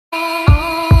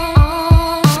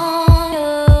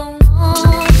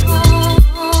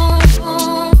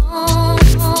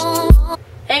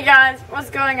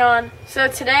everyone. So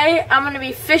today I'm going to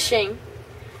be fishing,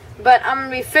 but I'm going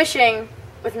to be fishing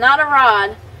with not a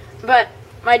rod, but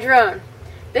my drone.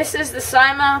 This is the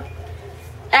Syma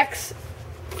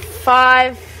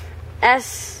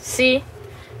X5SC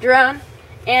drone,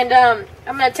 and I'm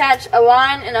going to attach a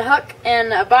line and a hook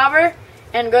and a bobber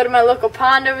and go to my local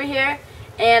pond over here,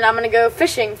 and I'm going to go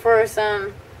fishing for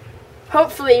some,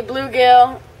 hopefully,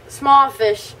 bluegill, small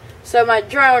fish, so my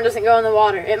drone doesn't go in the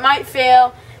water. It might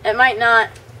fail, it might not,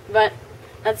 but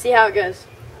let's see how it goes.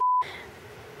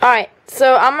 Alright,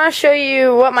 so I'm going to show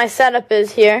you what my setup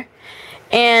is here.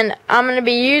 And I'm going to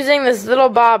be using this little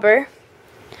bobber,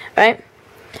 right?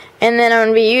 And then I'm going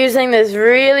to be using this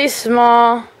really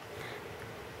small,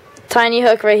 tiny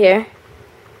hook right here.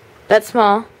 That's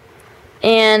small.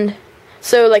 And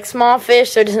so like small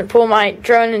fish so it doesn't pull my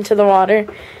drone into the water.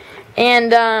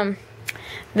 And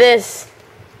this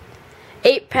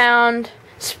 8-pound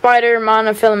spider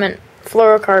monofilament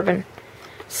fluorocarbon.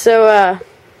 So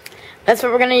that's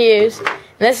what we're going to use. And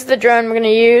this is the drone we're going to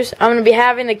use. I'm going to be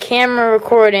having the camera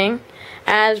recording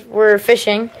as we're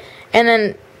fishing. And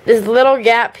then this little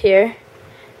gap here,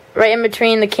 right in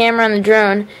between the camera and the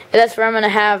drone, that's where I'm going to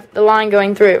have the line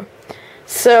going through.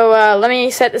 So let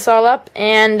me set this all up,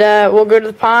 and we'll go to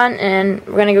the pond, and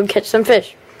we're going to go catch some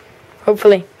fish.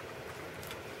 Hopefully.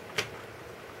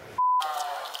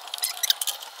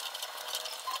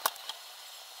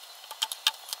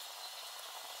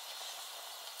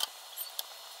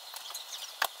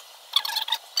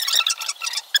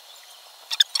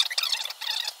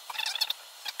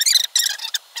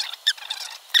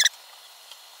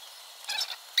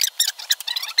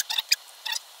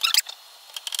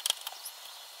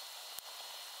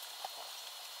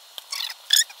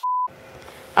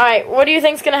 Alright, what do you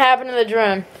think's going to happen to the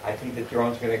drone? I think the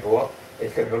drone's going to go up.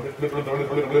 It's going to go.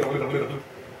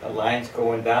 The line's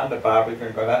going down, the bobber's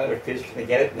going to go down, the fish going to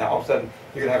get it, and all of a sudden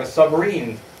you're going to have a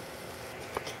submarine.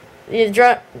 So you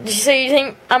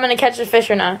think I'm going to catch the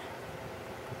fish or not?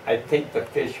 I think the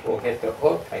fish will get the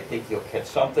hook. I think you'll catch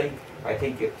something. I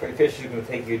think the fish is going to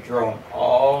take your drone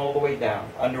all the way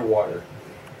down, underwater.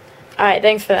 Alright,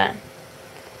 thanks for that.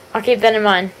 I'll keep that in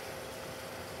mind.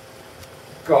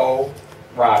 Go.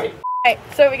 Right. Alright,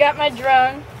 so we got my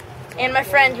drone and my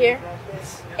friend here,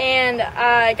 and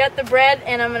I got the bread,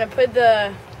 and I'm going to put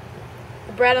the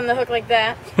bread on the hook like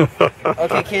that.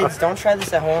 Okay, kids, don't try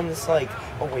this at home. This is like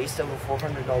a waste of a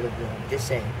 $400 drone. Just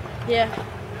saying. Yeah.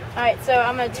 Alright, so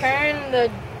I'm going to turn the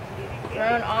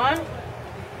drone on,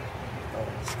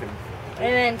 and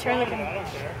then turn the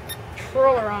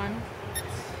controller on.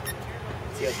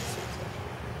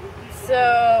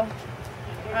 So,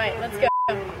 alright, let's go.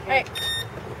 Alright.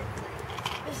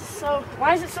 This is so,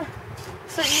 why is it so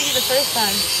easy the first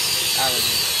time? I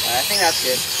think that's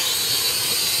good.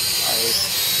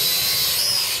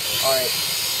 Alright.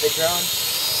 The drone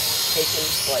taking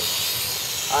flight.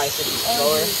 Alright, so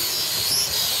slower.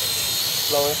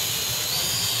 Slower.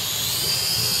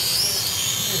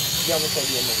 You almost gotta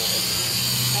be in the water.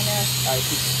 I know. Alright,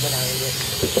 keep going out of it.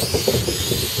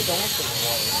 Don't want some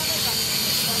water.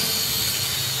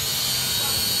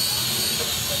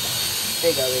 There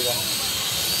you go, there you go.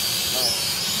 Alright.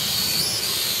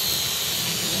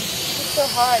 It's so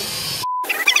hard.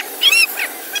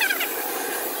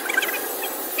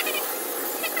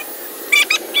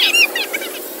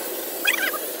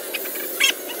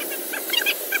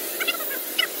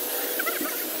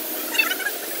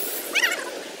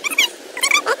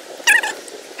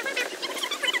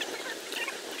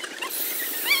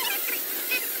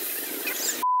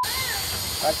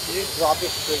 Dude, drop it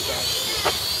straight down.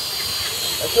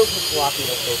 Let's go some sloppy,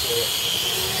 let's go for it.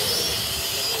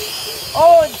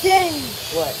 Oh, dang!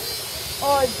 What?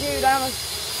 Oh, dude, I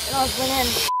almost went in.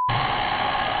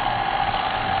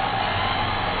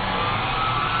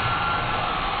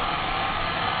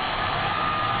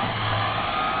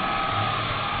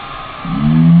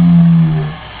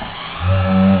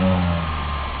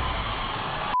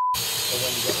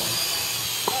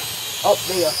 Oh,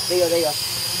 there you go, there you go, there you go.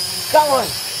 Got one!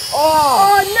 Oh!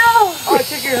 Oh, no! Oh, I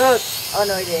took your hook. Oh,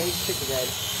 no, he didn't. He took your head.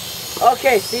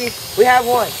 Okay, see? We have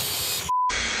one.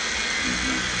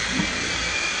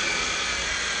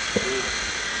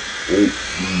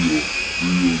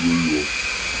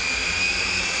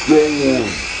 Oh no!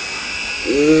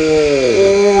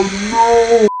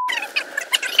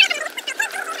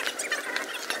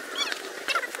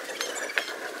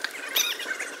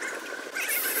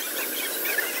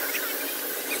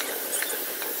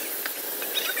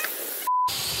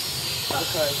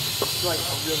 Because it's like a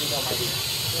really dumb idea. I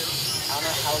don't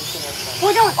know how it's gonna work. Oh,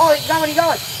 I got one! Oh, you got one, you got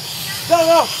one! Go,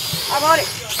 go! I'm on it!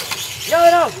 No,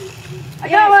 no! I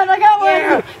got one! I got one!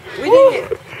 Yeah. We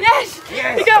did it. Yes!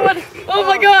 Yes. We got one! Oh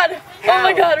my god! Oh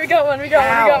my god, we got one, we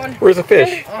got one. Where's the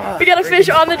fish? We got a fish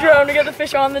on the drone, we got the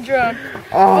fish on the drone.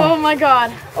 Oh my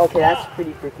god. Okay, that's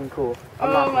pretty freaking cool.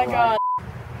 Oh my god.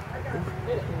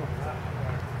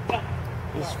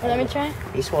 Let me try.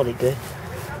 He swallowed it good.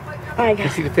 Oh my You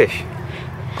god. see the fish?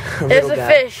 There's a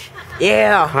fish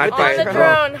Yeah. Caught by on the a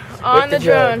drone. On the the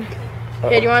drone. drone.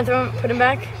 Okay, do you want to throw him, put him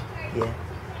back?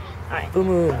 Boom,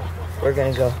 boom. We're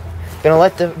gonna go. Gonna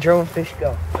let the drone fish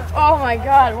go. Oh my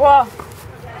god, whoa.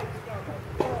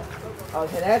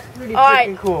 Okay, that's pretty All right.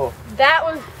 freaking cool. That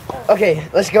was, Okay,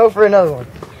 let's go for another one.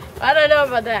 I don't know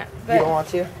about that, You don't but want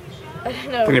to? I don't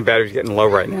I know. think the battery's getting low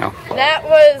right now. That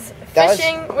was That was-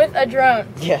 fishing with a drone.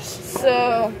 Yes.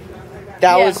 So,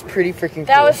 That Yeah. was pretty freaking cool.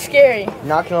 that was scary.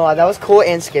 Not gonna lie, that was cool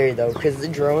and scary though, because the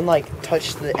drone like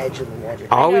touched the edge of the water.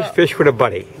 Always know. fish with a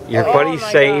buddy. Your Oh buddy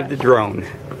my saved gosh. the drone.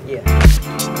 Yeah.